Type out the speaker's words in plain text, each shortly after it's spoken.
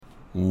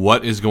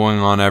What is going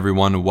on,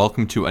 everyone?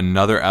 Welcome to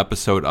another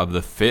episode of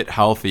the Fit,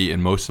 Healthy,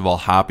 and most of all,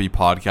 Happy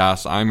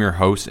podcast. I'm your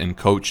host and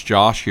coach,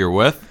 Josh, here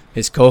with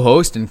his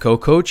co-host and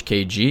co-coach,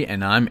 KG,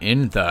 and I'm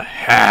in the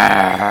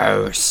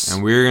house.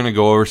 And we're going to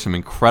go over some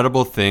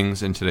incredible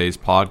things in today's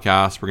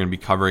podcast. We're going to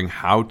be covering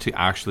how to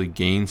actually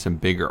gain some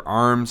bigger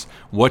arms,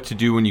 what to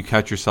do when you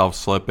catch yourself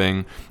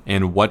slipping,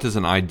 and what does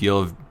an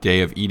ideal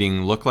day of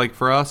eating look like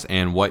for us,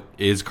 and what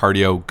is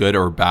cardio good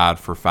or bad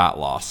for fat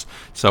loss.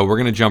 So we're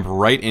going to jump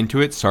right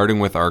into it, starting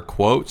with our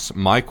quotes.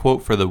 My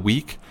quote for the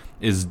week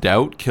is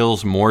doubt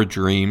kills more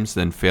dreams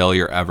than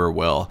failure ever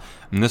will.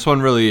 And this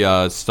one really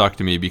stuck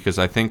to me because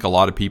I think a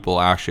lot of people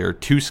actually are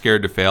too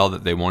scared to fail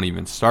that they won't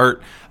even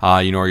start,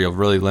 or you'll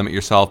really limit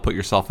yourself, put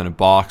yourself in a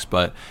box.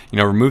 But,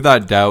 remove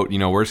that doubt.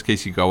 Worst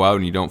case, you go out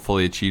and you don't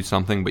fully achieve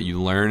something, but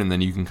you learn and then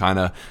you can kind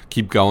of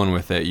keep going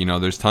with it.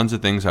 There's tons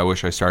of things I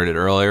wish I started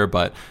earlier,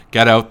 but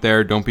get out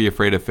there, don't be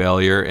afraid of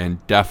failure,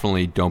 and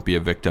definitely don't be a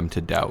victim to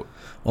doubt.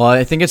 Well,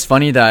 I think it's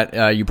funny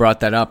that you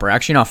brought that up, or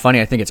actually not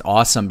funny. I think it's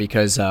awesome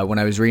because when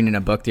I was reading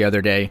a book the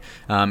other day,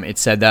 it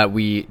said that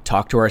we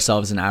talk to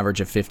ourselves an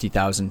average of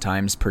 50,000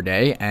 times per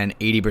day, and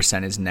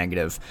 80% is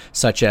negative,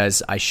 such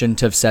as I shouldn't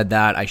have said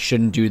that, I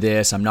shouldn't do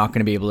this, I'm not going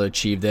to be able to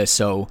achieve this.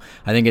 So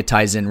I think it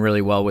ties in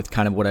really well with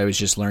kind of what I was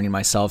just learning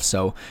myself.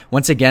 So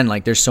once again,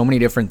 there's so many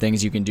different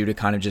things you can do to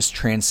kind of just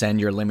transcend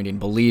your limiting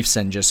beliefs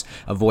and just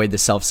avoid the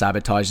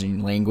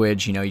self-sabotaging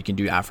language. You can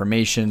do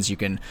affirmations, you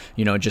can,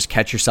 just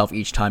catch yourself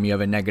each time you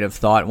have a negative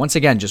thought. Once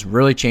again, just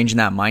really changing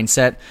that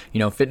mindset.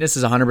 Fitness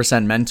is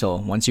 100% mental.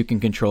 Once you can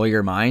control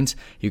your mind,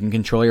 you can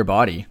control your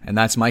body. And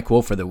that's my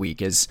quote for the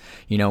week is,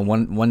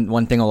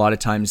 one thing a lot of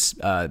times,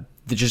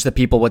 just the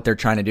people, what they're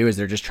trying to do is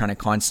they're just trying to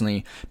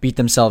constantly beat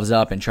themselves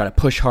up and try to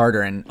push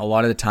harder, and a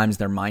lot of the times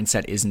their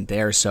mindset isn't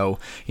there. So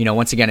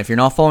once again, if you're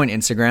not following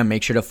Instagram,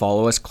 make sure to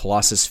follow us,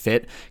 Colossus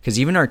Fit, because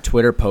even our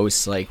Twitter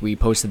posts, we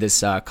posted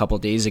this a couple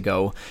days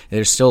ago,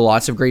 there's still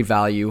lots of great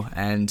value.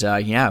 And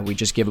we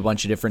just give a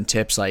bunch of different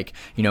tips,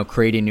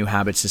 creating new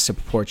habits to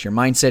support your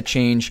mindset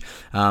change,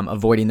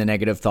 avoiding the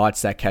negative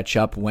thoughts that catch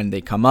up when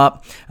they come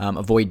up,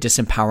 avoid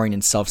disempowering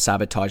and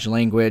self-sabotage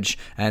language.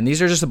 And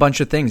these are just a bunch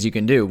of things you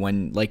can do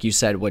when, like you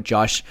said, what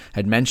Josh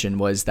had mentioned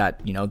was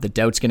that, the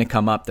doubt's going to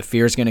come up, the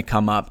fear is going to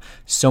come up,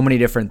 so many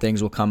different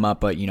things will come up.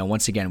 But,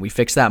 once again, we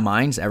fix that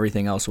mind,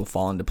 everything else will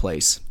fall into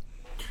place.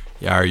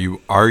 Yeah,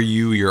 are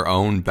you your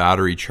own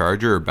battery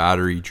charger or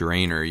battery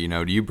drainer?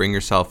 Do you bring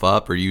yourself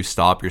up or do you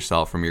stop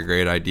yourself from your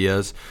great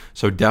ideas?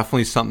 So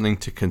definitely something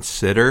to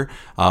consider.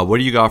 What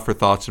do you got for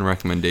thoughts and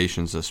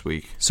recommendations this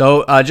week?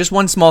 So just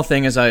one small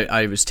thing as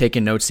I was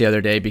taking notes the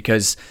other day,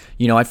 because,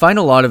 I find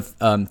a lot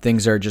of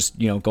things are just,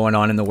 going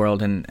on in the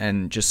world,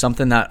 and just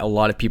something that a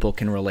lot of people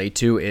can relate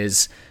to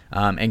is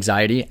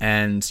anxiety.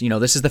 And,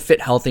 this is the Fit,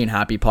 Healthy, and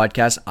Happy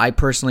podcast. I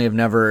personally have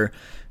never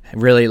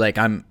really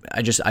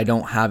I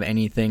don't have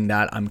anything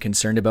that I'm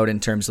concerned about in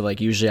terms of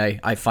usually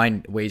I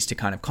find ways to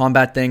kind of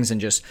combat things, and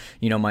just,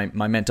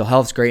 my mental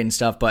health's great and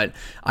stuff, but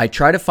I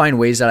try to find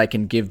ways that I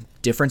can give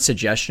different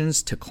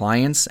suggestions to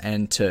clients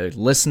and to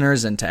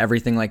listeners and to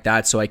everything like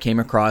that. So I came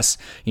across,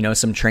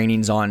 some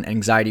trainings on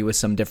anxiety with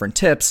some different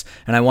tips,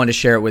 and I wanted to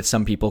share it with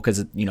some people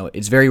because,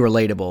 it's very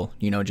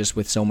relatable, just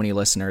with so many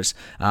listeners.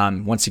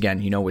 Once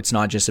again, it's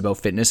not just about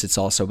fitness, it's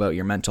also about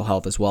your mental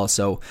health as well.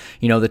 So,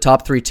 the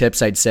top 3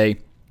 tips I'd say,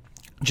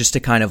 just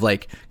to kind of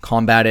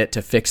combat it,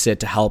 to fix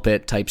it, to help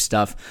it type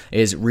stuff,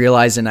 is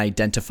realize and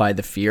identify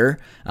the fear,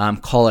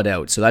 call it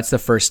out. So that's the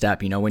first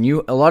step. A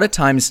lot of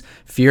times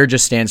fear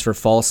just stands for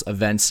false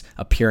events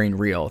appearing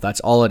real.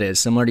 That's all it is.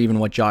 Similar to even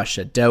what Josh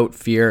said, doubt,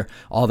 fear,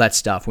 all that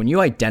stuff. When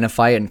you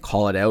identify it and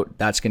call it out,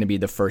 that's going to be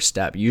the first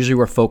step. Usually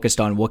we're focused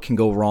on what can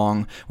go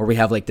wrong, or we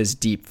have this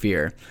deep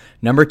fear.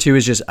 Number 2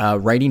 is just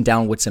writing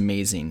down what's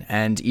amazing,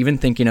 and even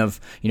thinking of,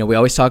 we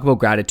always talk about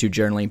gratitude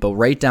journaling, but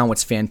write down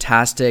what's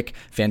fantastic,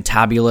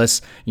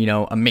 fantabulous,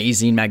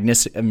 amazing,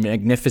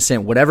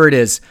 magnificent, whatever it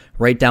is.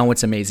 Write down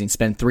what's amazing.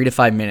 Spend 3 to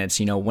 5 minutes.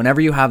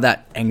 Whenever you have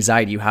that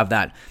anxiety, you have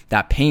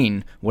that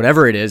pain,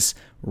 whatever it is,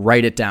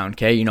 write it down,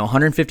 okay?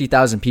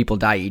 150,000 people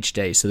die each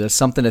day, so there's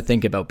something to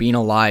think about. Being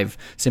alive,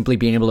 simply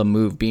being able to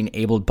move, being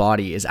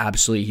able-bodied is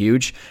absolutely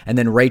huge. And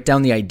then write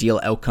down the ideal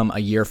outcome a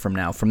year from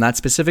now, from that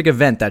specific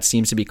event that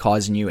seems to be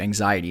causing you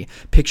anxiety.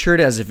 Picture it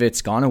as if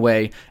it's gone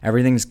away,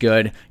 everything's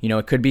good.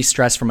 It could be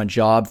stress from a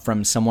job,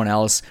 from someone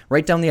else.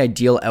 Write down the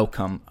ideal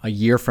outcome a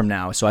year from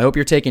now. So I hope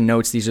you're taking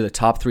notes. These are the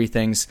top 3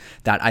 things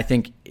that I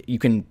think you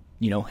can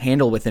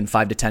handle within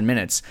 5 to 10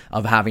 minutes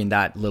of having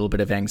that little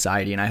bit of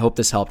anxiety. And I hope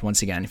this helped.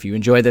 Once again, if you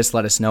enjoy this,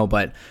 let us know.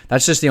 But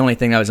that's just the only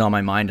thing that was on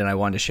my mind, and I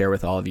wanted to share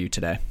with all of you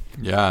today.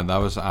 Yeah, that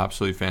was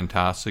absolutely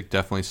fantastic.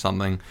 Definitely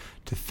something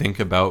to think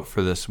about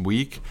for this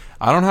week.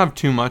 I don't have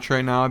too much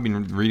right now. I've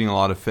been reading a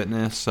lot of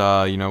fitness,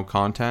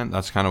 content.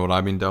 That's kind of what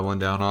I've been doubling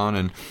down on,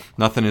 and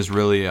nothing is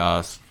really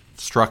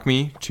struck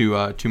me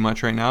too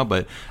much right now,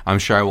 but I'm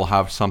sure I will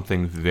have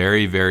something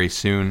very, very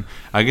soon.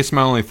 I guess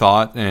my only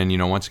thought, and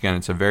once again,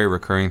 it's a very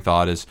recurring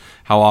thought, is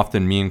how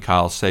often me and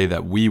Kyle say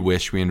that we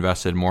wish we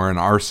invested more in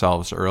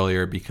ourselves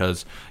earlier,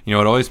 because it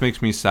always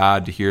makes me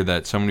sad to hear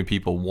that so many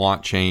people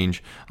want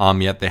change,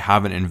 yet they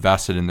haven't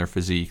invested in their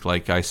physique.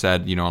 Like I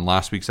said, on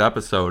last week's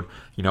episode,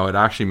 it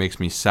actually makes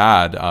me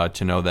sad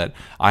to know that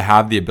I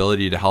have the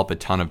ability to help a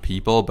ton of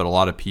people, but a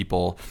lot of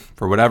people,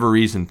 for whatever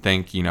reason,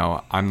 think,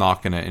 I'm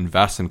not going to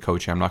invest in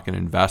coaching. I'm not going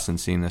to invest in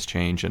seeing this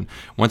change. And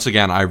once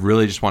again, I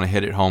really just want to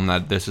hit it home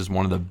that this is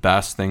one of the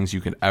best things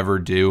you could ever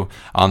do.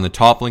 On the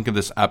top link of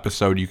this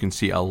episode, you can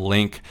see a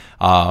link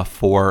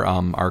for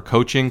our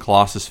coaching,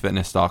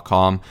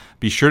 ColossusFitness.com.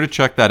 Be sure to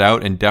check that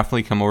out, and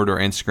definitely come over to our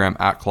Instagram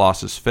at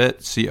ColossusFit,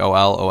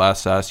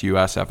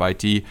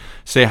 ColossusUSFIT.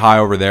 Say hi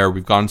over there.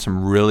 We've gotten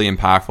some really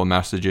impactful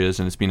messages,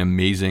 and it's been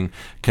amazing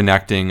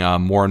connecting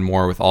more and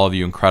more with all of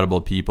you incredible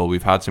people.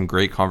 We've had some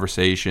great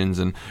conversations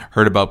and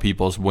heard about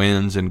people's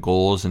wins and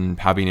goals, and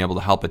have been able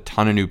to help a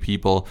ton of new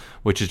people,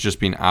 which has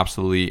just been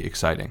absolutely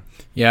exciting.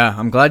 Yeah,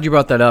 I'm glad you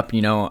brought that up.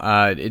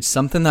 It's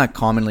something that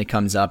commonly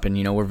comes up,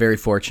 and we're very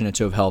fortunate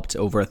to have helped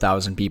over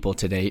 1,000 people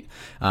to date.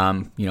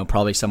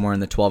 Probably somewhere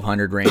in the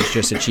 1,200 range,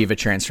 just achieve a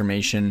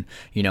transformation.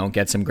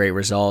 Get some great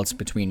results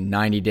between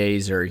 90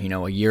 days or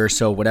a year or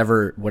so,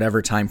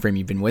 whatever time frame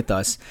you've been with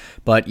us.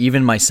 But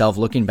even myself,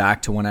 looking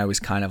back to when I was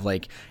kind of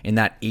like in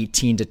that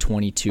 18 to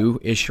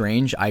 22 ish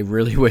range, I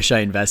really wish I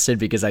invested,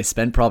 because I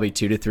spent probably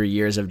 2 to 3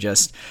 years of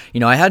just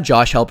I had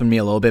Josh helping me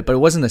a little bit, but it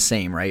wasn't the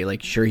same, right?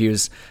 Like, sure, he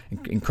was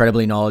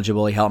incredibly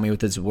knowledgeable. He helped me with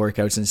his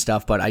workouts and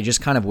stuff, but I just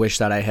kind of wish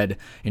that I had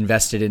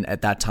invested in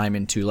at that time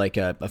into like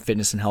a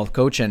fitness and health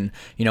coach. And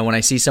when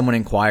I see someone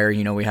inquire,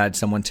 we had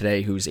someone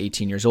today who's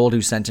 18 years old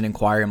who sent an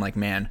inquiry. I'm like,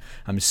 man,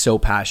 I'm so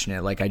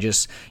passionate. Like, I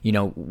just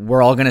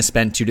we're all gonna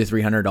spend $200 to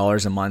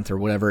 $300 a month or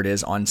whatever it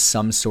is on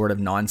some sort of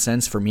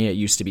nonsense. For me, it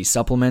used to be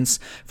supplements.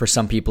 For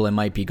some people, it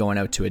might be going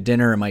out to a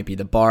dinner. It might be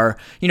the bar.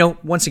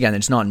 Once again,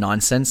 it's not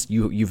nonsense.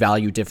 You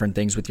value different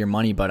things with your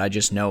money, but I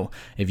just know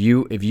if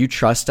you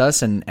trust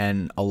us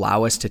and allow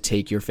us to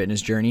take your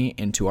fitness journey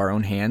into our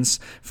own hands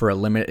for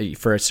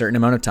a certain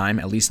amount of time,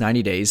 at least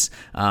 90 days,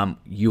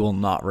 you will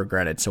not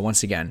regret it. So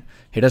once again,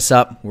 hit us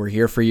up. We're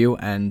here for you.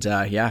 And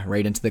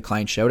right into the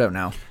client shout out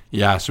now.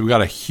 Yeah, so we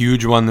got a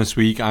huge one this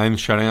week. I'm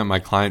shouting out my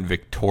client,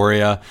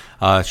 Victoria.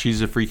 She's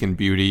a freaking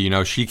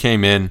beauty. She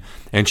came in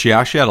and she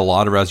actually had a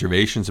lot of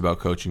reservations about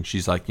coaching.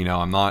 She's like,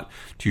 I'm not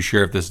too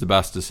sure if this is the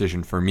best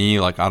decision for me.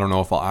 Like, I don't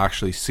know if I'll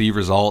actually see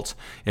results,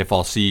 if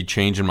I'll see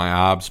change in my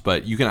abs,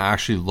 but you can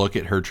actually look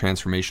at her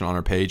transformation on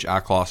our page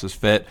at Colossus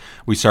Fit.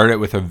 We started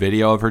with a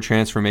video of her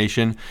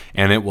transformation,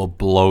 and it will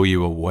blow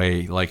you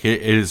away. Like,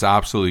 it is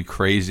absolutely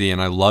crazy,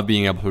 and I love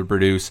being able to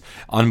produce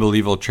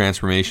unbelievable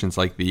transformations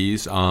like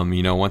these.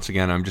 Once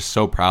again, I'm just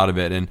so proud of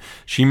it. And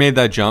she made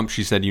that jump.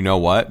 She said, you know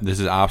what? This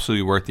is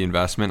absolutely worth the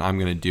investment. I'm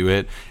going to do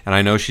it. And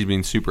I know she's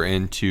been super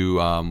into,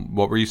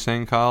 what were you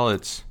saying, Kyle?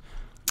 It's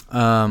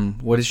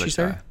what did she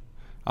say?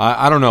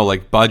 I don't know,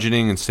 like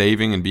budgeting and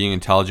saving and being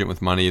intelligent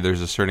with money. There's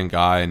a certain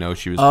guy I know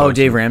she was. Oh,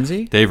 Dave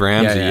Ramsey? Dave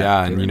Ramsey,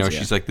 yeah. And, Dave Ramsey,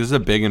 she's like, this is a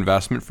big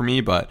investment for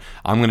me, but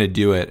I'm going to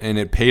do it. And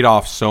it paid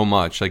off so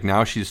much. Like,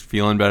 now she's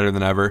feeling better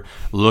than ever,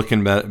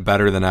 looking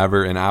better than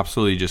ever, and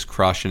absolutely just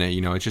crushing it.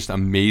 It's just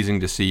amazing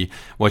to see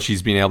what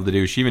she's been able to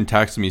do. She even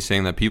texted me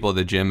saying that people at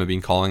the gym have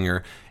been calling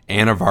her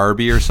Anna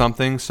Varby or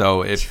something.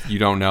 So if you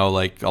don't know,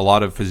 like, a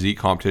lot of physique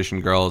competition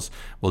girls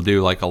will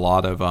do like a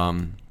lot of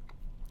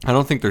I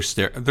don't think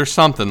there's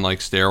something like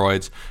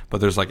steroids,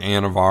 but there's like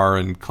Anavar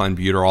and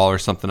clenbuterol or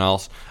something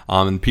else.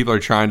 And people are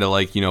trying to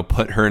like,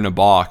 put her in a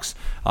box,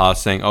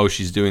 saying, oh,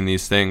 she's doing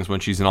these things when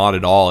she's not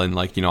at all. And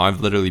like, I've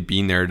literally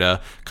been there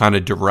to kind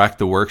of direct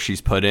the work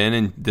she's put in.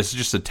 And this is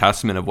just a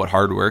testament of what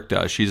hard work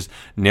does. She's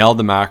nailed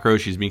the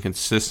macros. She's been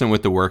consistent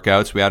with the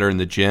workouts. We had her in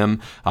the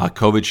gym.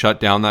 COVID shut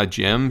down that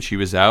gym. She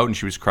was out and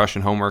she was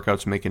crushing home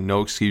workouts, making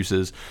no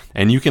excuses.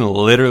 And you can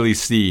literally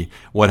see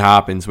what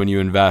happens when you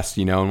invest,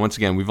 and once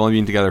again, we've only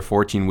been together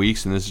 14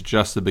 weeks, and this is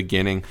just the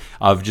beginning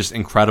of just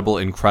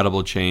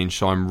incredible change.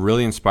 So I'm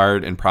really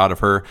inspired and proud of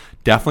her.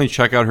 Definitely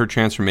check out her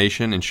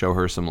transformation and show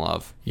her some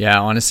love. Yeah,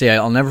 honestly,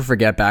 I'll never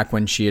forget back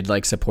when she had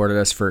like supported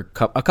us for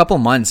a couple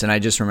months, and I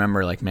just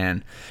remember like,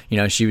 man,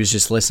 she was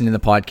just listening to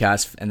the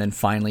podcast and then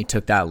finally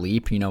took that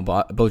leap.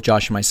 Both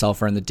Josh and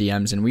myself are in the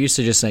DMs, and we used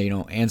to just say,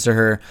 answer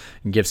her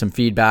and give some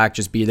feedback,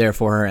 just be there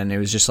for her, and it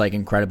was just like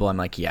incredible. I'm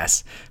like,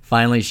 yes,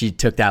 finally she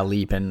took that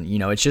leap. And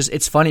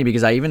it's funny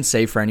because I even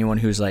say for anyone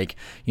who's like,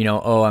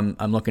 oh,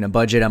 I'm looking to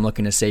budget, I'm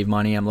looking to save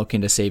money, I'm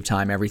looking to save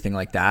time, everything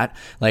like that.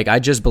 Like, I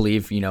just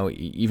believe,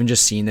 even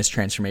just seeing this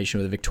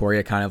transformation with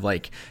Victoria kind of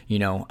like,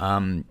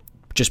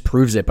 just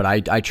proves it. But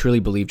I truly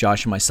believe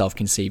Josh and myself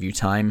can save you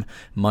time,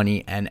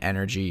 money, and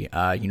energy.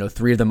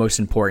 3 of the most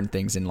important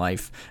things in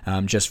life,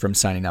 just from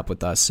signing up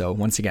with us. So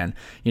once again,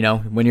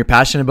 when you're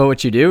passionate about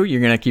what you do,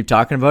 you're going to keep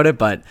talking about it,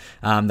 but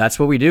that's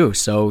what we do.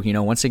 So,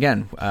 once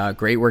again,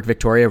 great work,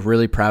 Victoria.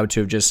 Really proud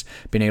to have just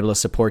been able to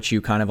support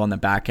you kind of on the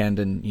back end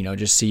and,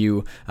 just see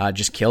you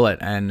just kill it.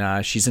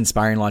 And she's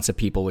inspiring lots of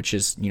people, which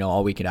is,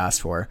 all we could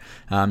ask for.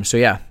 So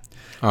yeah.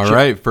 All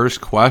right,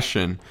 first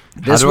question.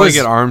 How do I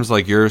get arms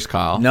like yours,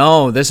 Kyle?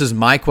 No, this is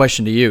my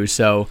question to you.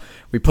 So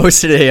we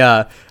posted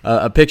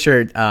a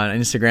picture on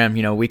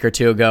Instagram, a week or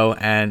two ago,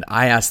 and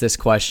I asked this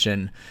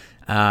question,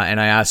 and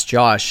I asked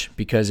Josh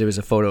because it was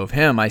a photo of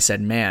him. I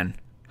said, man,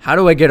 how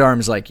do I get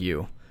arms like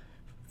you?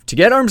 To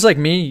get arms like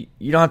me,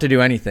 you don't have to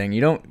do anything.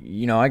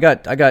 I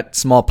got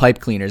small pipe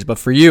cleaners, but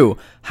for you,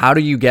 how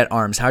do you get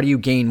arms? How do you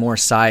gain more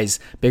size,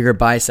 bigger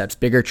biceps,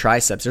 bigger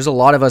triceps? There's a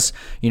lot of us,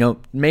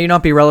 may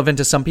not be relevant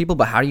to some people,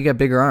 but how do you get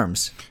bigger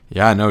arms?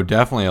 Yeah, no,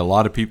 definitely. A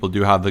lot of people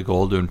do have the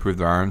goal to improve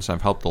their arms.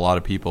 I've helped a lot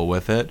of people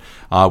with it.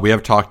 We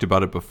have talked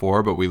about it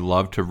before, but we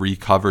love to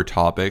recover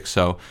topics.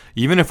 So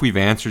even if we've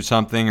answered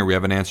something or we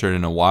haven't answered it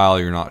in a while,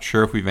 you're not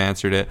sure if we've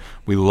answered it,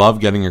 we love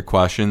getting your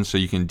questions. So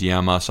you can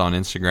DM us on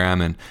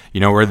Instagram, and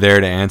we're there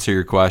to answer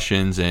your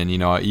questions. And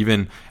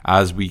even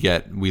as we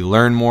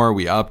learn more,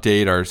 we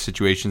update, our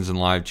situations in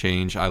life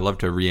change. I love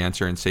to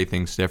re-answer and say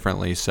things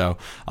differently. So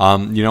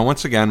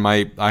once again,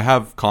 I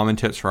have common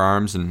tips for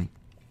arms, and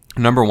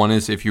number one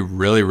is if you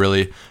really,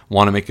 really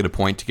want to make it a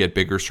point to get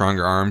bigger,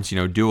 stronger arms,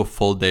 do a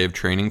full day of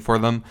training for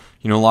them.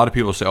 A lot of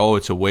people say, oh,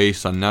 it's a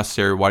waste,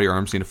 unnecessary. Why do your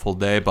arms need a full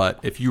day? But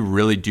if you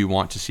really do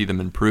want to see them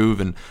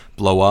improve and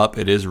blow up,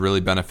 it is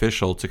really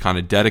beneficial to kind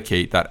of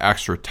dedicate that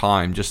extra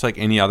time, just like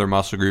any other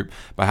muscle group.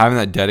 By having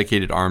that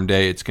dedicated arm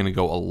day, it's going to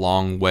go a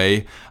long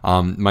way.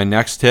 My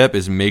next tip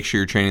is make sure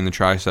you're training the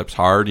triceps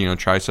hard.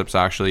 Triceps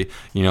actually,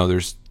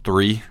 there's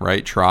 3,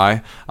 right?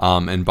 Tri,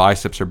 and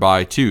biceps are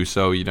bi too.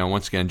 So,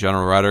 once again,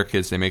 general rhetoric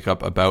is they make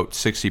up about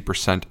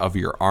 60% of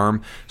your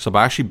arm. So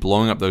by actually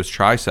blowing up those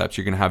triceps,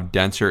 you're going to have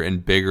denser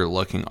and bigger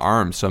looking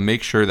arms. So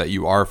make sure that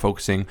you are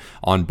focusing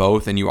on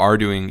both, and you are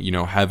doing,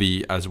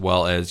 heavy as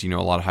well as, a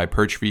lot of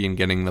hypertrophy and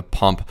getting the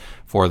pump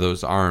for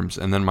those arms.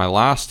 And then my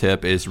last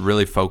tip is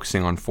really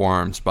focusing on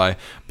forearms. By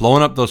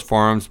blowing up those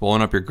forearms,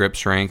 blowing up your grip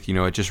strength,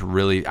 it just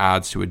really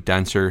adds to a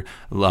denser,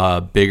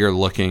 bigger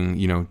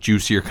looking,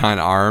 juicier kind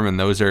of arm. And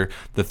those are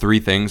the 3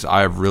 things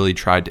I have really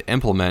tried to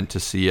implement to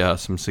see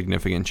some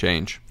significant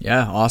change.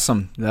 Yeah,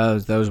 awesome.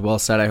 That was well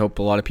said. I hope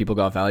a lot of people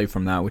got value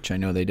from that, which I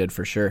know they did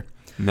for sure.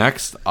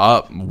 Next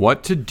up,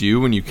 what to do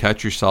when you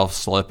catch yourself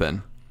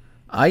slipping?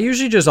 I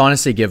usually just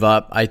honestly give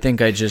up. I think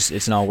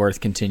it's not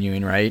worth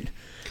continuing, right?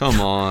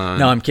 Come on.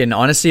 No, I'm kidding.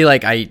 Honestly,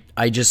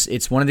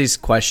 it's one of these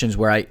questions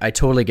where I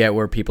totally get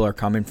where people are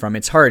coming from.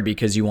 It's hard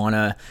because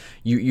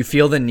you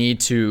feel the need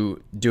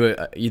to do it,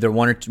 either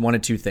one or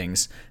two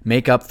things,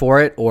 make up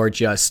for it, or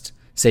just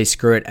say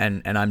screw it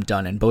and I'm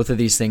done. And both of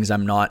these things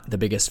I'm not the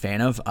biggest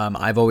fan of.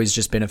 I've always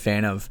just been a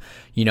fan of,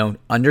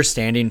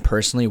 understanding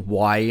personally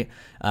why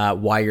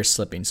you're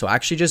slipping. So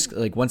actually just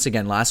once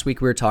again, last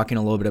week we were talking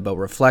a little bit about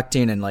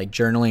reflecting and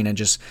journaling and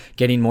just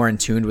getting more in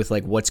tune with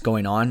what's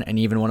going on. And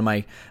even one of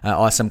my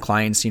awesome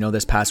clients,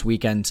 this past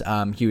weekend,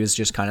 he was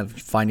just kind of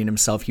finding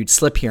himself, he'd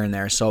slip here and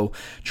there. So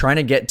trying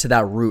to get to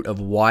that root of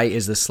why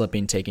is the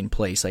slipping taking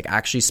place?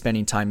 Actually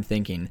spending time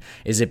thinking,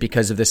 is it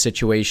because of the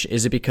situation?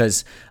 Is it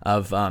because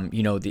of,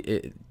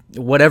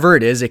 whatever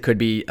it is? It could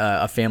be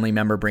a family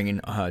member bringing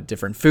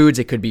different foods.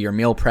 It could be your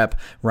meal prep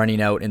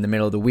running out in the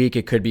middle of the week.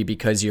 It could be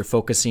because you're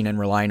focusing and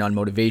relying on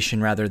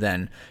motivation rather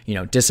than,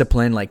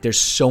 discipline. There's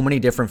so many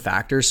different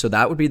factors. So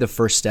that would be the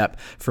first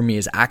step for me,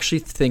 is actually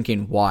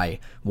thinking why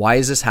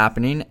is this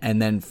happening, and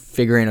then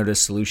figuring out a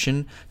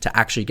solution to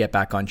actually get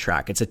back on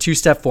track. It's a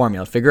 2-step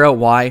formula. Figure out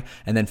why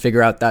and then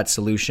figure out that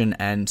solution.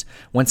 And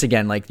once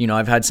again,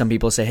 I've had some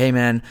people say, hey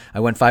man, I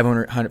went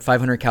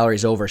 500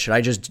 calories over. Should I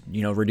just,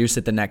 reduce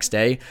it the next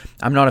day?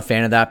 I'm not a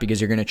fan of that,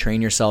 because you're going to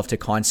train yourself to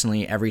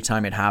constantly, every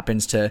time it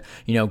happens, to,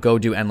 go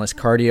do endless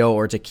cardio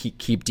or to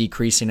keep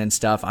decreasing and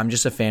stuff. I'm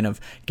just a fan of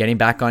getting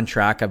back on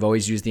track. I've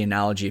always used the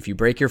analogy, if you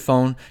break your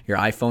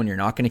iPhone, you're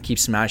not going to keep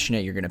smashing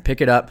it. You're going to pick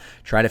it up,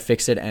 try to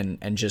fix it, and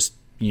just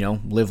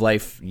live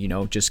life,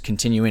 just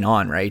continuing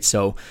on, right?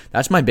 So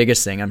that's my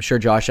biggest thing. I'm sure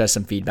Josh has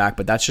some feedback,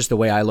 but that's just the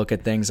way I look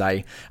at things.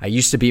 I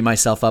used to beat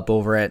myself up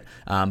over it,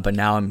 but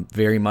now I'm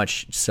very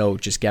much so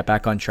just get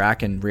back on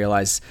track and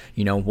realize,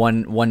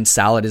 one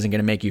salad isn't going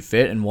to make you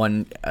fit, and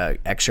one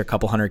extra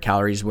couple hundred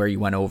calories where you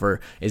went over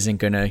isn't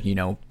going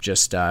to,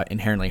 just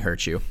inherently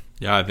hurt you.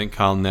 Yeah, I think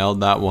Kyle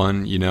nailed that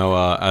one.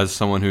 As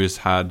someone who's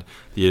had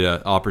the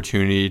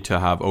opportunity to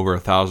have over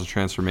 1,000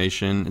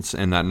 transformations,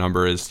 and that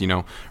number is,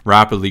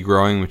 rapidly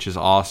growing, which is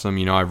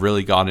awesome. I've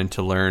really gotten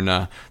to learn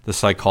the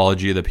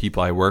psychology of the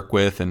people I work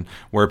with and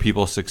where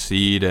people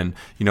succeed. And,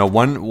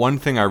 one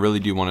thing I really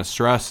do want to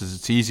stress is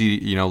it's easy,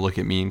 look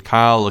at me and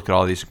Kyle, look at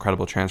all these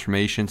incredible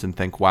transformations and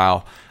think,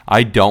 wow,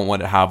 I don't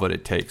want to have what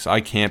it takes.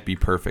 I can't be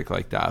perfect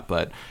like that.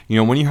 But,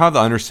 when you have the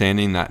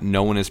understanding that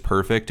no one is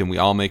perfect and we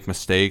all make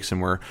mistakes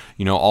and we're,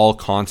 all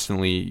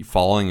constantly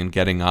falling and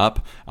getting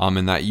up,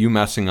 and that you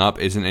messing up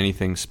isn't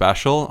anything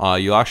special,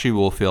 you actually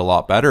will feel a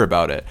lot better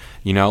about it.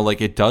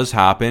 It does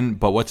happen,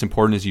 but what's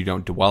important is you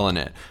don't dwell in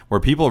it. Where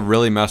people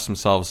really mess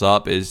themselves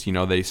up is,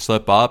 they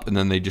slip up and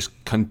then they just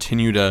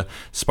continue to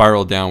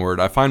spiral downward.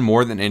 I find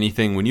more than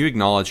anything, when you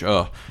acknowledge,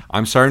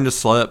 I'm starting to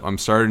slip, I'm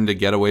starting to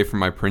get away from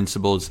my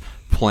principles,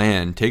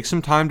 plan, take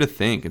some time to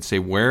think and say,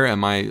 where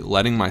am I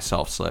letting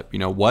myself slip?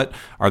 What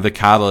are the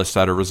catalysts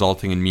that are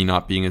resulting in me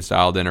not being as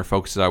dialed in or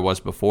focused as I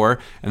was before?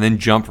 And then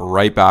jump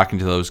right back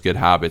into those good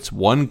habits.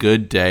 One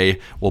good day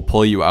will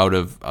pull you out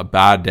of a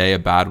bad day, a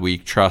bad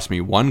week. Trust me,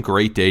 one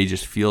great day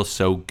just feels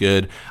so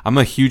good. I'm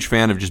a huge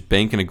fan of just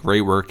banking a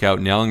great workout,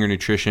 nailing your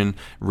nutrition,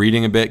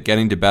 reading a bit,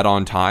 getting to bed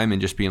on time,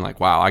 and just being like,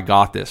 wow, I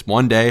got this.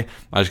 One day,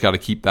 I just got to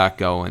keep that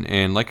going.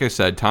 And like I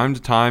said, time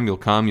to time,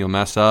 you'll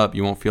mess up,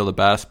 you won't feel the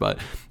best, but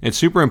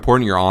it's super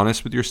important you're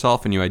honest with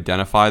yourself and you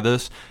identify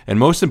this, and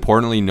most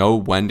importantly, know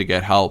when to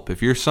get help.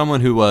 If you're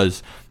someone who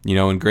was,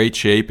 in great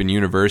shape in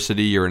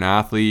university, you're an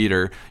athlete,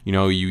 or, you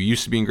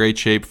used to be in great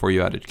shape before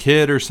you had a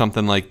kid or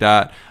something like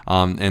that,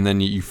 and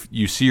then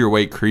you see your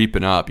weight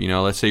creeping up,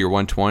 let's say you're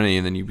 120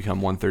 and then you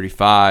become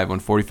 135,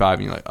 145,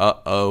 and you're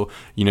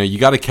like, you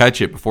got to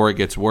catch it before it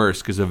gets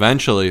worse, because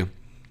eventually,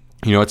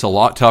 it's a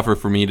lot tougher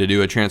for me to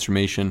do a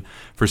transformation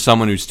for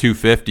someone who's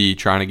 250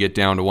 trying to get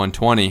down to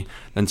 120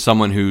 than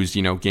someone who's,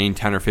 gained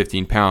 10 or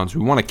 15 pounds.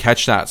 We want to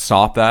catch that,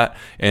 stop that,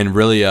 and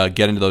really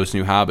get into those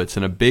new habits.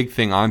 And a big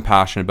thing I'm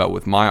passionate about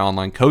with my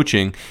online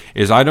coaching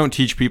is I don't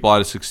teach people how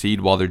to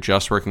succeed while they're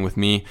just working with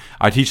me.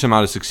 I teach them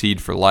how to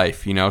succeed for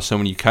life. So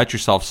when you catch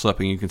yourself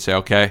slipping, you can say,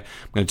 okay,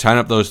 I'm going to tighten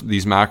up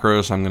these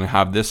macros. I'm going to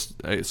have this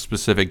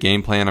specific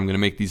game plan. I'm going to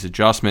make these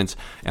adjustments,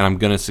 and I'm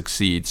going to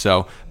succeed.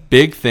 So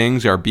big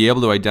things are be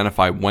able to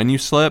identify when you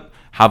slip,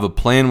 have a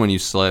plan when you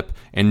slip,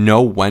 and know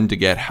when to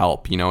get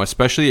help,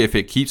 especially if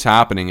it keeps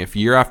happening. If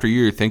year after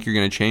year you think you're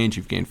going to change,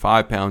 you've gained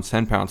 5 pounds,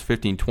 10 pounds,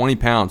 15, 20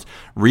 pounds,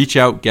 reach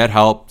out, get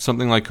help.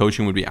 Something like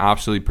coaching would be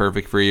absolutely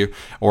perfect for you,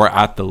 or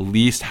at the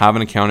least have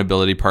an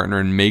accountability partner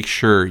and make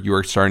sure you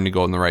are starting to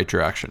go in the right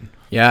direction.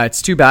 Yeah,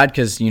 it's too bad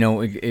because,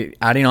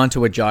 adding on to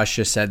what Josh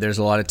just said, there's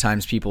a lot of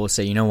times people will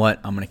say, you know what,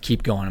 I'm going to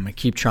keep going, I'm going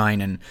to keep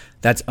trying, and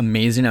that's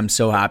amazing. I'm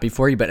so happy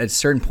for you. But at a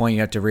certain point,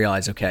 you have to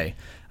realize, okay,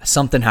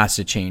 something has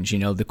to change.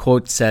 The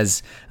quote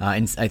says,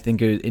 I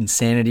think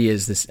insanity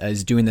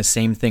is doing the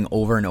same thing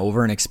over and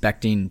over and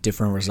expecting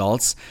different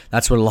results.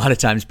 That's what a lot of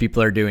times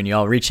people are doing. You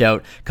all reach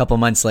out a couple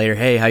months later,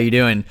 hey, how you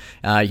doing?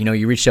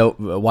 You reached out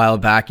a while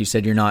back, you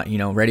said you're not,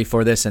 ready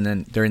for this, and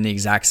then they're in the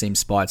exact same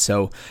spot.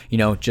 So,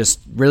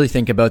 just really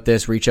think about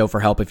this, reach out for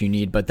help if you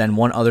need. But then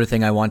one other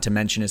thing I want to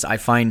mention is I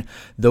find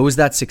those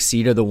that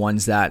succeed are the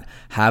ones that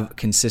have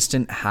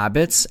consistent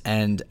habits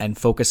and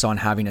focus on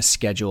having a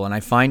schedule. And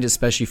I find,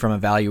 especially from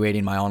evaluating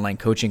my online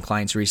coaching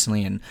clients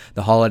recently and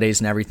the holidays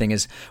and everything,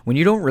 is when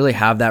you don't really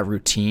have that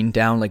routine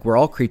down. Like, we're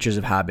all creatures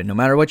of habit. No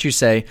matter what you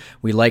say,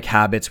 we like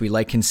habits, we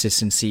like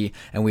consistency,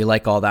 and we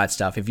like all that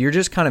stuff. If you're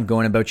just kind of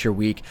going about your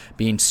week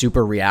being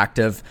super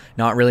reactive,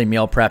 not really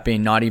meal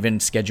prepping, not even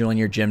scheduling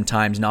your gym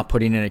times, not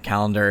putting in a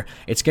calendar,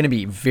 it's going to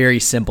be very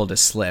simple to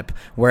slip.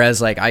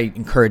 Whereas, like, I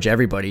encourage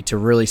everybody to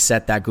really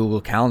set that Google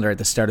Calendar at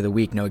the start of the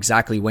week, know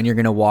exactly when you're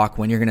going to walk,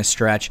 when you're going to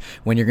stretch,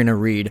 when you're going to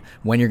read,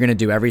 when you're going to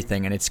do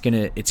everything, and it's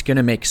going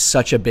to make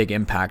such a big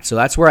impact. So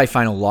that's where I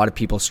find a lot of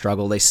people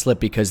struggle. They slip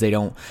because they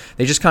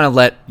just kind of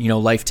let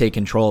life take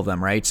control of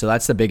them, right? So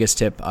that's the biggest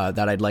tip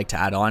that I'd like to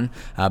add on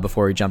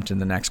before we jump to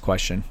the next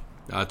question.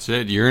 That's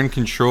it. You're in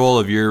control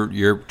of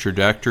your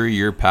trajectory,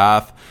 your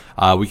path.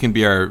 We can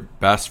be our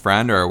best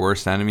friend or our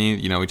worst enemy.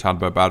 We talked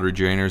about battery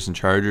drainers and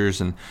chargers,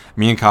 and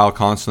me and Kyle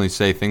constantly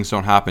say things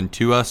don't happen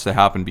to us, they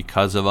happen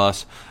because of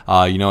us.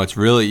 It's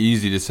really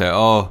easy to say,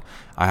 oh,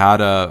 I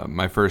had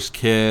my first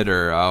kid,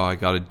 or I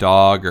got a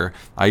dog, or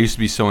I used to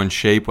be so in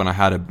shape when I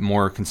had a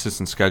more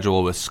consistent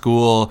schedule with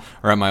school,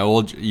 or at my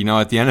old,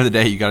 at the end of the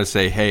day, you got to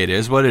say, hey, it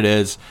is what it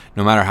is.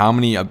 No matter how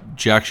many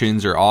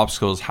objections or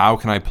obstacles, how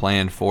can I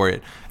plan for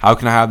it? How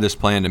can I have this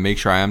plan to make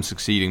sure I am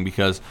succeeding?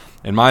 Because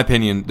in my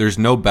opinion, there's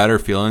no better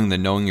feeling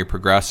than knowing you're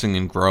progressing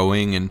and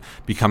growing and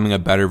becoming a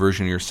better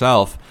version of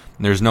yourself.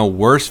 And there's no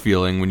worse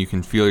feeling when you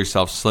can feel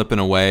yourself slipping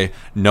away,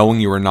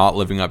 knowing you are not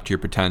living up to your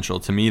potential.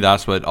 To me,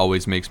 that's what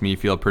always makes me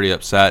feel pretty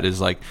upset,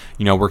 is like,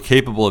 we're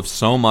capable of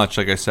so much.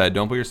 Like I said,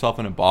 don't put yourself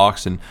in a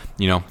box, and,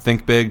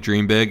 think big,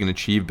 dream big, and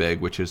achieve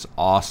big, which is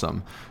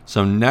awesome.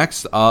 So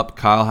next up,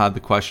 Kyle had the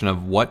question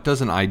of, what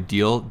does an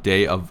ideal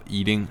day of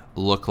eating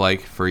look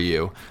like for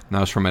you? And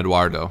that was from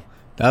Eduardo.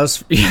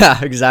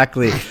 Yeah,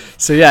 exactly.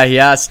 So yeah, he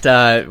asked,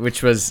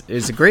 which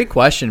is a great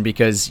question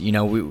because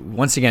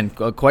once again,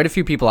 quite a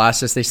few people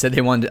asked us. They said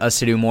they wanted us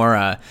to do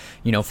more,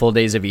 full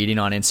days of eating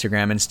on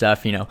Instagram and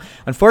stuff.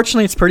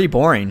 Unfortunately, it's pretty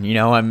boring.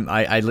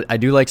 I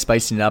do like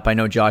spicing it up. I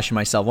know Josh and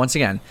myself. Once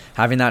again,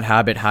 having that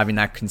habit, having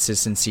that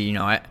consistency.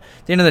 At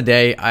the end of the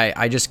day,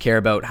 I just care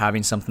about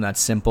having something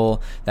that's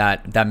simple,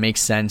 that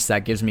makes sense,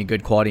 that gives me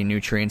good quality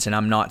nutrients, and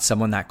I'm not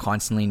someone that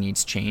constantly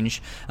needs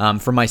change.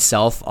 For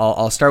myself,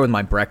 I'll start with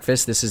my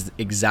breakfast. This is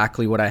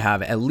exactly what I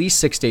have at least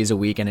 6 days a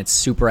week, and it's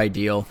super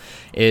ideal,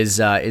 is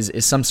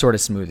some sort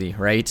of smoothie,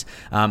 right?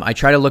 I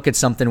try to look at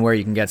something where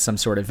you can get some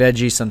sort of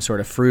veggie, some sort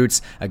of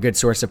fruits, a good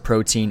source of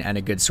protein, and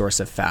a good source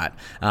of fat.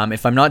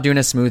 If I'm not doing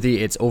a smoothie,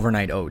 it's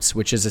overnight oats,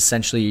 which is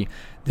essentially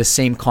the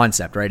same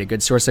concept, right? A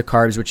good source of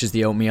carbs, which is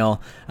the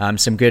oatmeal,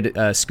 some good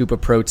scoop of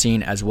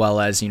protein, as well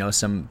as,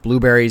 some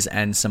blueberries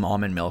and some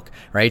almond milk,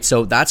 right?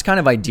 So that's kind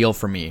of ideal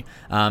for me.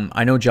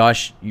 I know,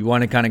 Josh, you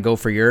want to kind of go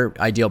for your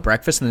ideal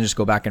breakfast and then just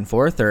go back and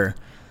forth, or?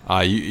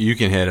 You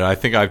can hit it. I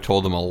think I've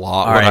told them a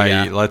lot what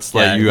I eat. Let's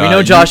let you. We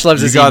know Josh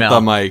loves his email. You got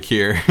the mic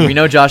here. We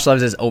know Josh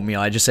loves his oatmeal.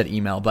 I just said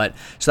email, but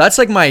so that's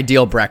like my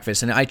ideal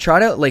breakfast, and I try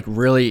to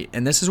really.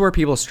 And this is where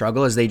people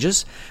struggle: is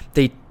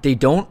they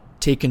don't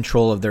take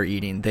control of their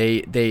eating.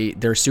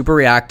 They're super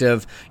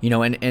reactive,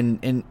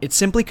 and it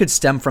simply could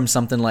stem from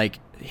something like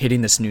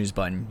hitting the snooze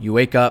button. You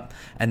wake up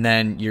and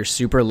then you're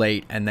super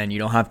late, and then you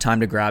don't have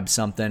time to grab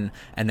something,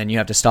 and then you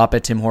have to stop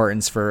at Tim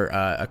Hortons for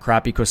a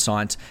crappy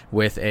croissant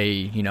with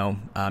a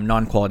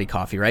non-quality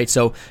coffee, right?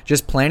 So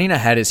just planning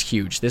ahead is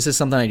huge. This is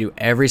something I do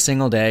every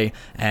single day,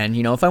 and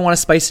if I want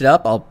to spice it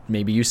up, I'll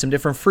maybe use some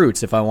different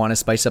fruits. If I want to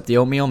spice up the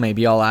oatmeal,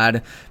 maybe I'll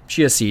add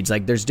chia seeds.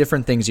 Like, there's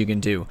different things you can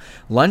do.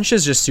 Lunch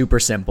is just super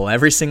simple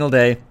every single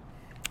day.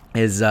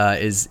 Is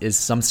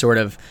some sort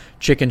of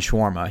chicken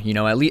shawarma,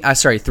 at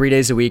least, 3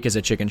 days a week is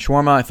a chicken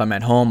shawarma. If I'm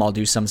at home, I'll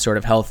do some sort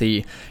of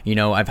healthy,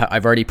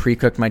 I've already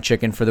pre-cooked my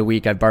chicken for the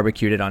week. I've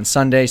barbecued it on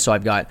Sunday. So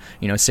I've got,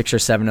 6 or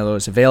 7 of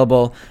those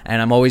available,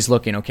 and I'm always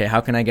looking, okay, how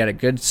can I get a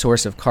good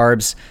source of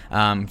carbs,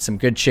 some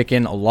good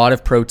chicken, a lot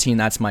of protein.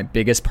 That's my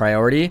biggest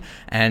priority,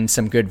 and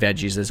some good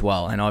veggies as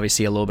well. And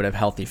obviously a little bit of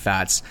healthy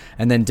fats.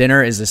 And then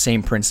dinner is the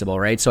same principle,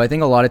 right? So I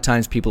think a lot of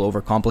times people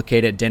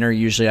overcomplicate it. Dinner,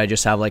 usually I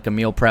just have like a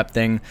meal prep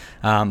thing,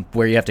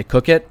 where you have to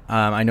cook it.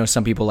 I know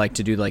some people like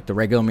to do like the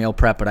regular meal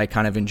prep, but I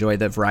kind of enjoy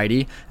the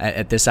variety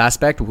at this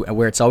aspect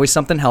where it's always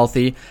something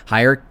healthy,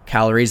 higher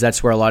calories.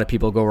 That's where a lot of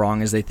people go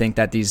wrong, is they think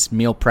that these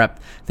meal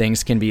prep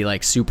things can be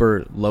like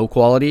super low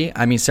quality.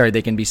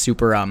 They can be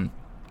super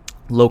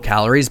low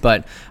calories,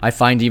 but I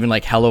find even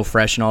like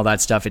HelloFresh and all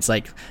that stuff, it's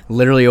like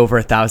literally over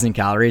 1,000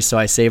 calories. So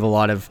I save a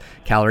lot of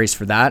calories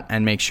for that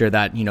and make sure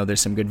that,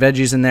 there's some good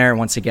veggies in there.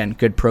 Once again,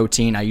 good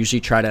protein. I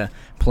usually try to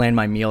plan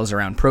my meals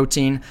around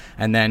protein,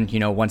 and then,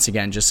 once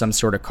again, just some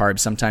sort of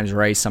carbs, sometimes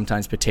rice,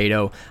 sometimes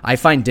potato. I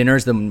find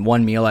dinner's the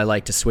one meal I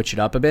like to switch it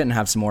up a bit and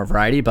have some more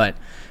variety. But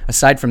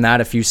aside from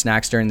that, a few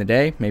snacks during the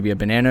day, maybe a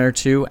banana or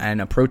two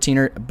and a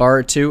protein bar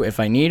or two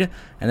if I need.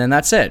 And then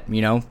that's it,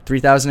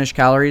 3,000-ish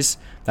calories.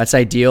 That's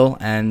ideal,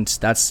 and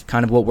that's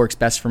kind of what works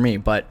best for me.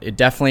 But it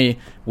definitely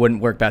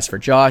wouldn't work best for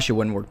Josh. It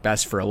wouldn't work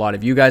best for a lot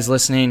of you guys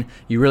listening.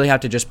 You really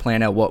have to just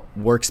plan out what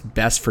works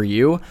best for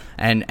you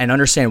and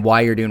understand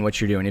why you're doing what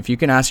you're doing. If you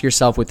can ask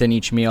yourself within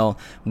each meal,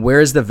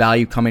 where is the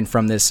value coming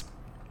from this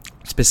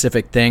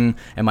specific thing?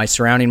 Am I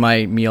surrounding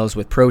my meals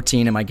with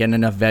protein? Am I getting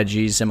enough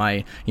veggies? Am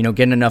I,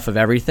 getting enough of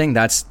everything?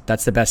 That's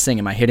the best thing.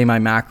 Am I hitting my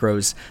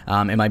macros?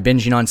 Am I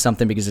binging on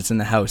something because it's in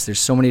the house? There's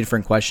so many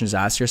different questions to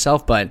ask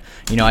yourself, but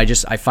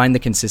I find the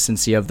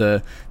consistency of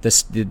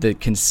the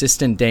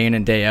consistent day in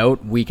and day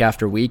out, week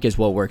after week, is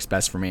what works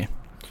best for me.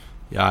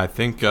 Yeah, I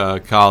think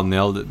Kyle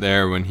nailed it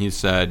there when he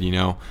said,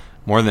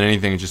 more than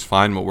anything, just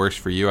find what works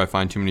for you. I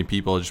find too many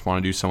people just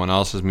want to do someone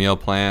else's meal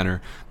plan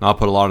or not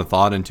put a lot of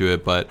thought into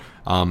it. But,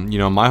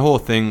 my whole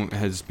thing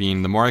has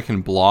been the more I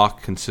can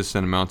block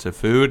consistent amounts of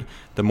food,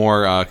 the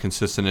more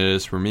consistent it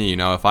is for me.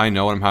 If I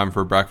know what I'm having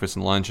for breakfast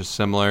and lunch is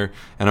similar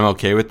and I'm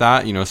okay with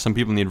that, some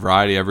people need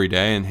variety every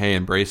day, and hey,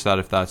 embrace that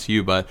if that's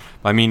you. But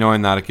by me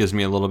knowing that, it gives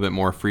me a little bit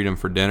more freedom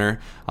for dinner.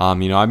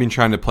 I've been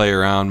trying to play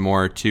around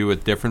more too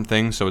with different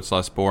things so it's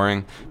less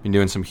boring. Been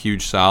doing some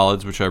huge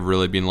salads, which I've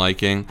really been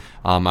liking.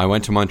 I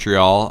went to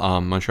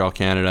Montreal,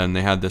 Canada, and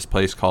they had this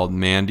place called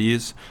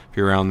Mandy's. If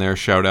you're around there,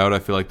 shout out. I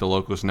feel like the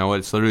locals know it.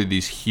 It's literally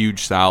these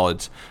huge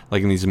salads,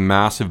 like in these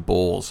massive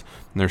bowls.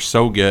 And they're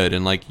so good.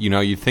 And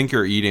you think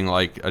you're eating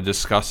like a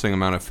disgusting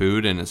amount of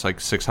food, and it's like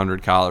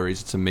 600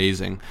 calories. It's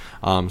amazing.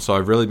 So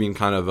I've really been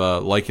kind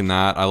of liking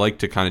that. I like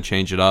to kind of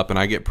change it up, and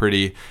I get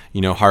pretty,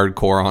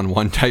 hardcore on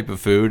one type of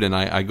food, and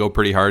I go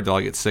pretty hard till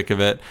I get sick of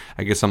it.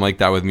 I guess I'm like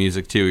that with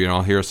music too.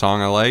 I'll hear a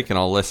song I like, and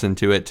I'll listen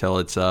to it till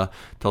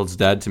it's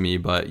dead to me.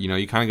 But,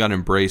 you kind of got to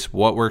embrace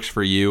what works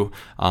for you,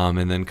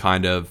 and then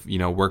kind of,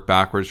 work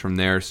backwards from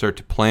there, start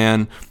to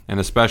plan. And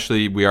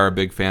especially, we are a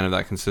big fan of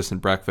that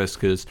consistent breakfast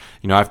because,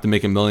 I have to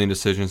make a million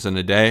decisions in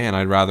a day, and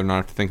I'd rather not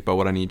have to think about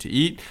what I need to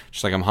eat.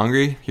 Just like I'm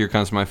hungry, here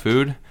comes my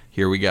food,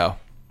 here we go.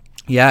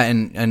 Yeah,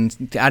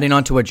 and adding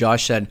on to what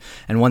Josh said,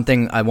 and one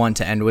thing I want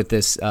to end with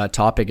this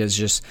topic is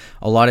just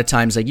a lot of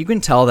times, like you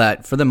can tell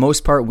that for the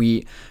most part,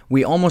 we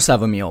almost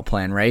have a meal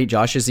plan, right?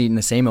 Josh is eating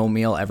the same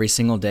oatmeal every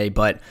single day,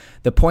 but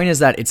the point is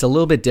that it's a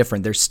little bit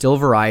different. There's still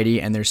variety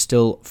and there's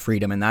still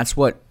freedom, and that's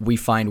what we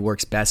find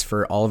works best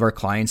for all of our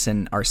clients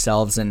and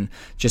ourselves and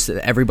just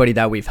everybody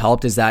that we've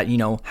helped is that,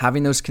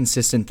 having those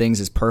consistent things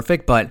is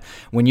perfect, but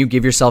when you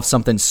give yourself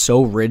something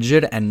so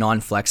rigid and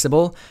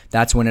non-flexible,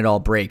 that's when it all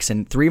breaks.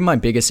 And three of my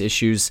biggest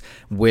issues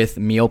with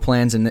meal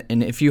plans, and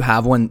if you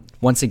have one,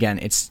 once again,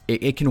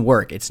 it can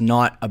work. It's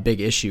not a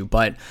big issue,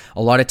 but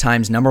a lot of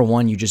times, number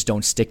one, you just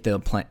don't stick to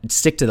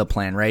the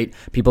plan, right?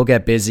 People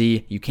get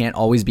busy. You can't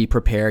always be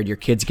prepared. Your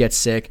kids get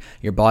sick.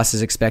 Your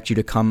bosses expect you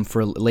to come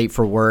late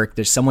for work.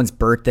 There's someone's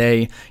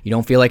birthday. You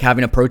don't feel like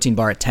having a protein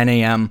bar at 10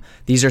 a.m.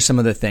 These are some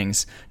of the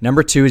things.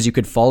 Number two is you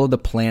could follow the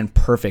plan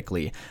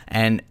perfectly,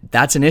 and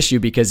that's an issue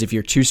because if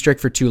you're too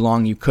strict for too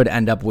long, you could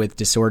end up with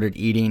disordered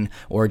eating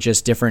or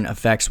just different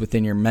effects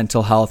within your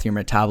mental health, your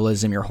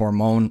metabolism, your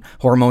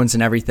hormones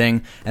and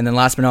everything. And then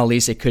last but not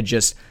least, it could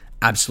just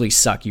absolutely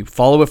suck. You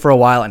follow it for a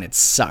while and it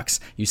sucks.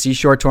 You see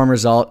short-term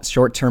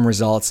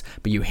results,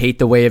 but you hate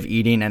the way of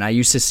eating. And I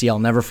used to see, I'll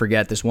never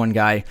forget this one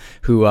guy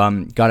who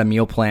got a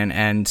meal plan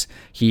and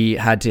he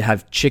had to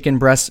have chicken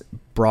breast,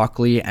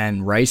 broccoli,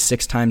 and rice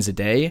 6 times a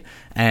day.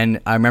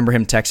 And I remember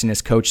him texting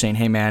his coach saying,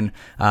 "Hey man,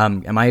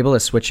 am I able to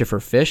switch it for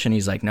fish?" And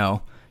he's like,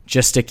 "No,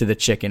 just stick to the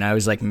chicken." I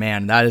was like,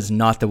 man, that is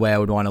not the way I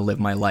would want to live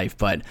my life.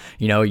 But,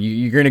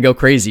 you're going to go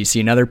crazy. See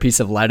another piece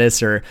of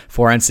lettuce or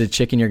 4 ounces of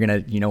chicken, you're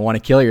going to, want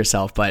to kill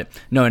yourself. But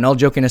no, and all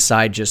joking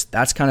aside, just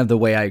that's kind of the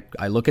way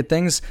I look at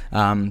things.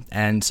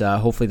 And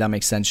hopefully that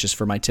makes sense just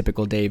for my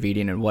typical day of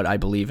eating and what I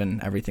believe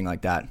in, everything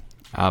like that.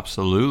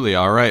 Absolutely.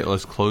 All right,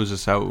 let's close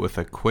this out with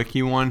a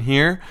quickie one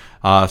here.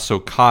 So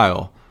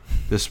Kyle,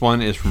 this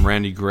one is from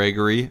Randy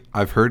Gregory.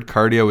 I've heard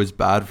cardio is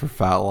bad for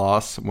fat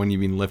loss when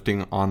you've been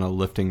lifting on a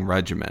lifting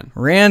regimen.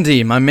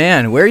 Randy, my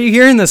man, where are you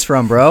hearing this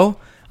from, bro?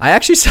 I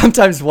actually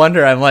sometimes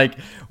wonder, I'm like,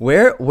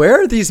 where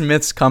are these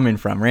myths coming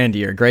from? Randy,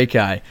 you're a great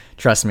guy.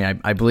 Trust me,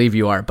 I believe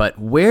you are. But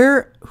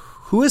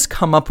who has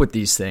come up with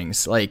these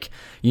things? Like,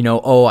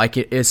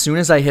 as soon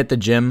as I hit the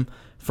gym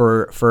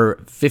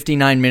for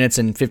 59 minutes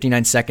and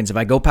 59 seconds, if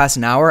I go past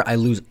an hour, I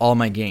lose all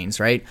my gains,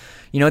 right?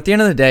 At the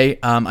end of the day,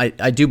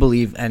 I do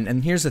believe,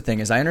 and here's the thing,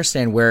 is I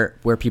understand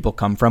where people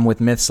come from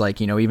with myths,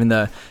 like, even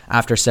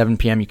after 7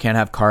 p.m. you can't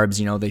have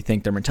carbs, they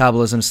think their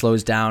metabolism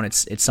slows down.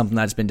 It's something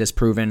that's been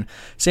disproven.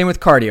 Same with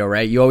cardio,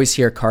 right? You always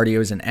hear cardio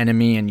is an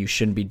enemy and you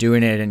shouldn't be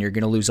doing it and you're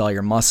going to lose all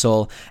your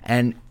muscle.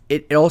 And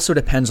it also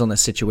depends on the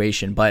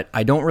situation, but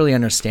I don't really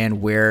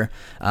understand where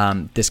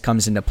this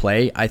comes into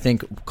play. I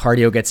think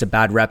cardio gets a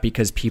bad rep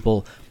because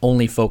people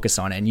only focus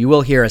on it. And you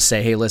will hear us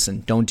say, hey,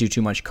 listen, don't do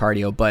too much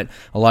cardio. But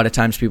a lot of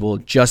times people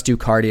just do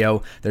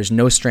cardio. There's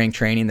no strength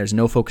training. There's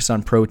no focus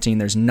on protein.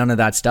 There's none of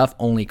that stuff,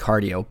 only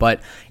cardio. But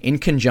in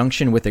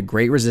conjunction with a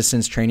great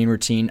resistance training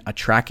routine, a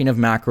tracking of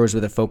macros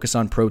with a focus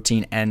on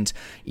protein and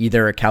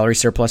either a calorie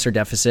surplus or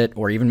deficit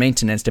or even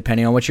maintenance,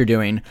 depending on what you're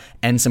doing,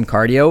 and some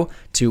cardio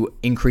to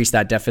increase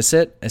that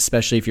deficit,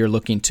 especially if you're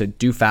looking to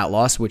do fat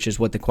loss, which is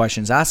what the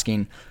question's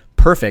asking.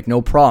 Perfect,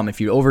 no problem. If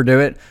you overdo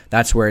it,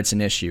 that's where it's an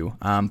issue.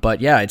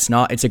 But yeah,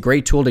 it's a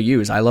great tool to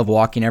use. I love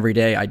walking every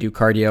day. I do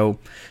cardio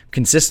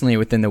consistently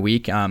within the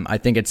week. I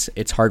think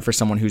it's hard for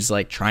someone who's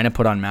like trying to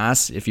put on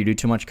mass if you do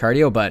too much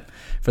cardio, but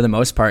for the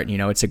most part,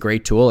 it's a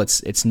great tool.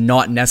 It's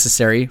not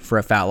necessary for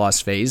a fat loss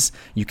phase.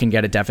 You can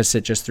get a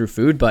deficit just through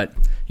food, but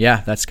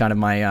yeah, that's kind of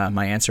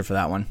my answer for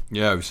that one.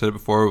 Yeah, we've said it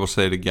before, we'll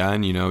say it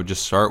again,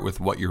 just start with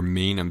what your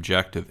main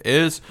objective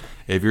is.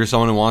 If you're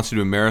someone who wants to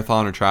do a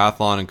marathon or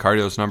triathlon and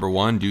cardio is number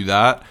one, do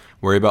that.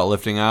 Worry about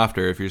lifting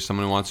after. If you're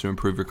someone who wants to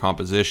improve your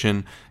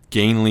composition,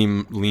 gain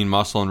lean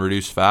muscle and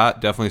reduce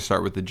fat, definitely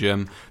start with the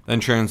gym, then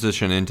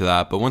transition into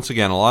that. But once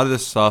again, a lot of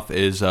this stuff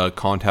is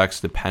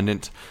context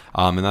dependent,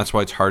 and that's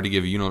why it's hard to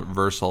give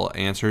universal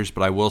answers.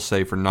 But I will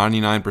say for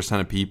 99%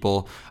 of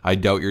people, I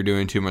doubt you're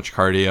doing too much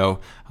cardio.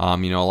 A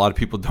lot of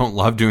people don't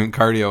love doing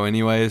cardio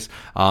anyways,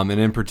 and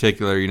in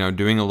particular,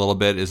 doing a little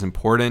bit is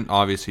important,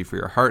 obviously, for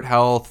your heart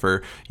health,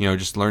 for,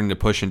 just learning to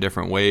push in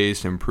different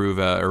ways to improve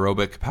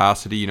aerobic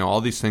capacity. All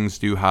these things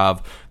do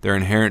have their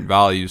inherent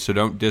values, so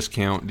don't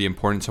discount the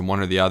importance of one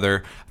or the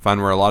other. I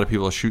find where a lot of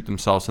people shoot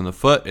themselves in the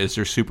foot is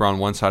they're super on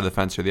one side of the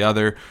fence or the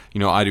other.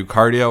 I do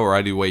cardio or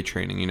I do weight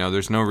training.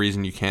 There's no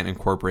reason you can't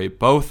incorporate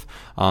both.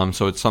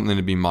 So it's something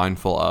to be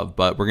mindful of.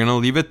 But we're going to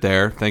leave it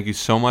there. Thank you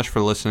so much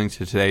for listening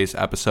to today's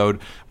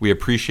episode. We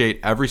appreciate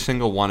every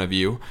single one of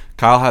you.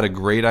 Kyle had a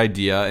great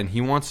idea, and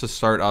he wants to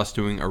start us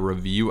doing a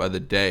review of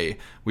the day,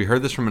 We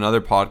heard this from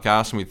another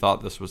podcast and we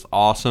thought this was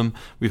awesome.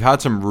 We've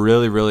had some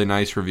really, really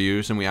nice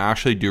reviews, and we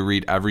actually do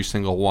read every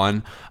single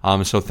one.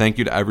 So thank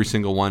you to every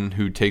single one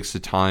who takes the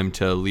time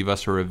to leave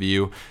us a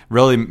review. It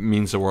really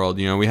means the world.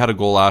 We had a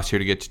goal last year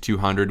to get to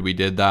 200. We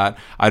did that.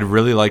 I'd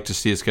really like to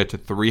see us get to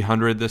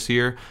 300 this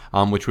year,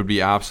 which would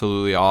be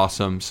absolutely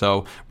awesome.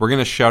 So we're going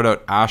to shout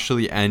out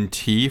Ashley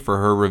NT for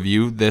her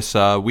review this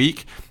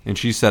week. And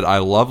she said, I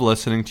love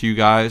listening to you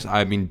guys.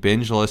 I've been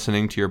binge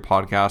listening to your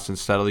podcast and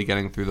steadily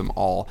getting through them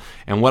all.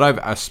 And what I've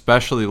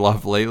especially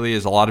loved lately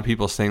is a lot of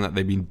people saying that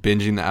they've been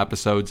binging the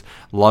episodes,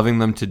 loving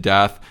them to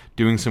death,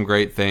 doing some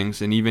great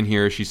things. And even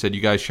here, she said,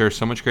 you guys share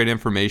so much great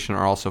information,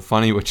 are also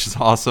funny, which is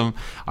awesome.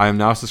 I am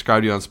now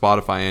subscribed to you on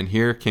Spotify,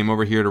 and came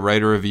over here to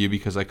write a review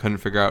because I couldn't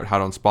figure out how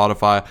to on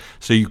Spotify.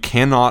 So you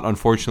cannot,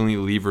 unfortunately,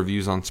 leave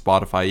reviews on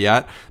Spotify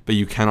yet, but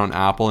you can on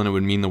Apple, and it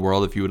would mean the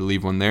world if you would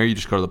leave one there. You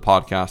just go to the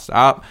podcast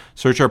app,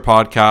 search our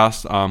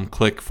podcast,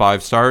 click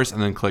 5 stars,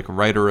 and then click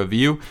write a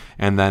review,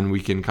 and then we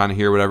can kind of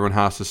hear what everyone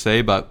has to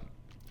say. But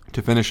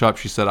to finish up,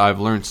 she said,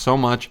 I've learned so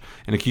much,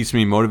 and it keeps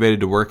me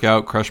motivated to work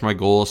out, crush my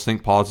goals,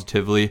 think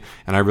positively,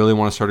 and I really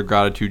want to start a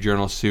gratitude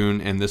journal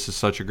soon, and this is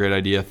such a great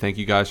idea. Thank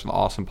you guys for the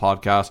awesome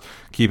podcast.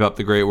 Keep up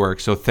the great work.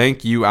 So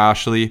thank you,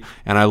 Ashley,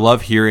 and I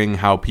love hearing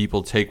how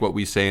people take what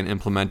we say and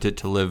implement it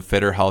to live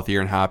fitter,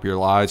 healthier, and happier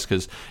lives,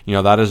 because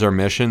that is our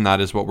mission.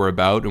 That is what we're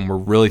about, and we're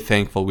really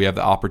thankful we have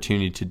the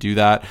opportunity to do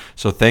that.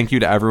 So thank you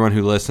to everyone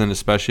who listened,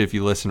 especially if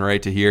you listen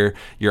right to here.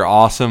 You're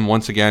awesome.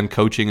 Once again,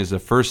 coaching is the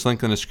first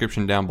link in the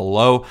description down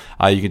below.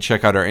 You can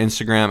check out our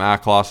Instagram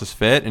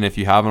 @ColossusFit, and if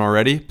you haven't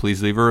already,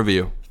 please leave a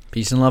review.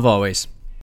 Peace and love always.